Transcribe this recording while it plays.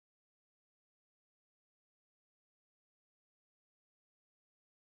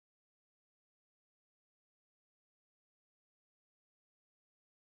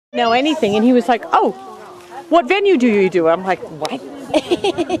know anything, and he was like, "Oh, what venue do you do?" I'm like, "What?"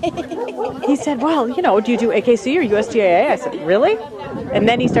 He said, "Well, you know, do you do AKC or USDAA?" I said, "Really?" And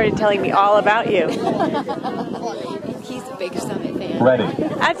then he started telling me all about you. He's a big Summit fan. Ready.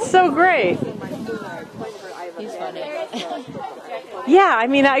 That's so great. He's funny. Yeah, I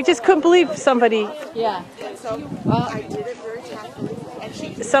mean, I just couldn't believe somebody. Yeah.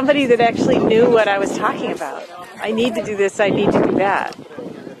 Somebody that actually knew what I was talking about. I need to do this. I need to do that.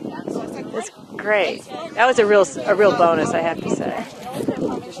 That's great. That was a real bonus, I have to say.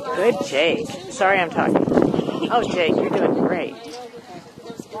 Good, Jake. Sorry, I'm talking. Oh, Jake, you're doing great.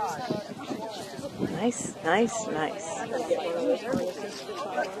 Nice, nice, nice.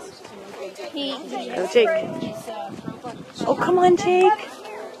 Go, Jake. Oh, come on, Jake.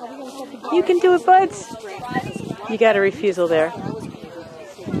 You can do it, buds. You got a refusal there.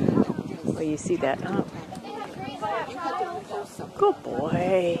 Oh, you see that? Oh. Good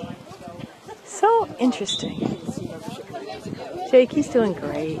boy. So interesting. Jake, he's doing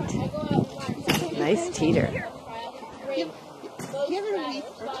great. Nice teeter. Give it a week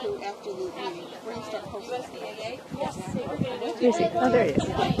or two after the meeting before you start posting. Here's he. Oh, there he is.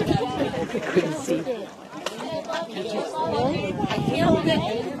 I couldn't see.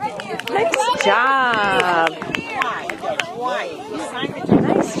 Nice job.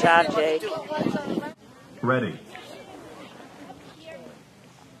 Nice job, Jake. Ready.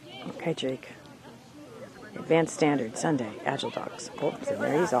 Okay, Jake. Advanced Standard, Sunday, Agile Dogs. Oh, so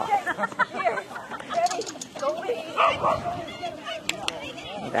there he's off.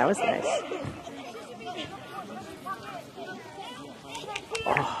 Oh, that was nice.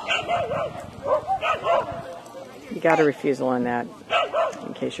 Oh. You got a refusal on that,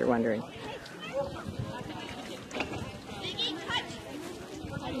 in case you're wondering.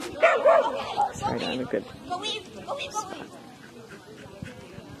 Sorry, I have a good spot.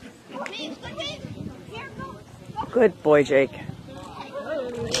 Good boy, Jake.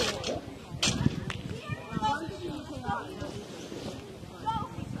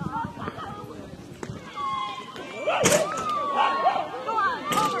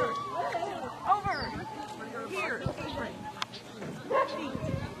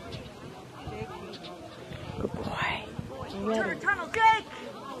 Good boy. Tunnel, Jake!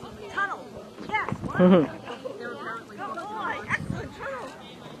 Tunnel! Yes!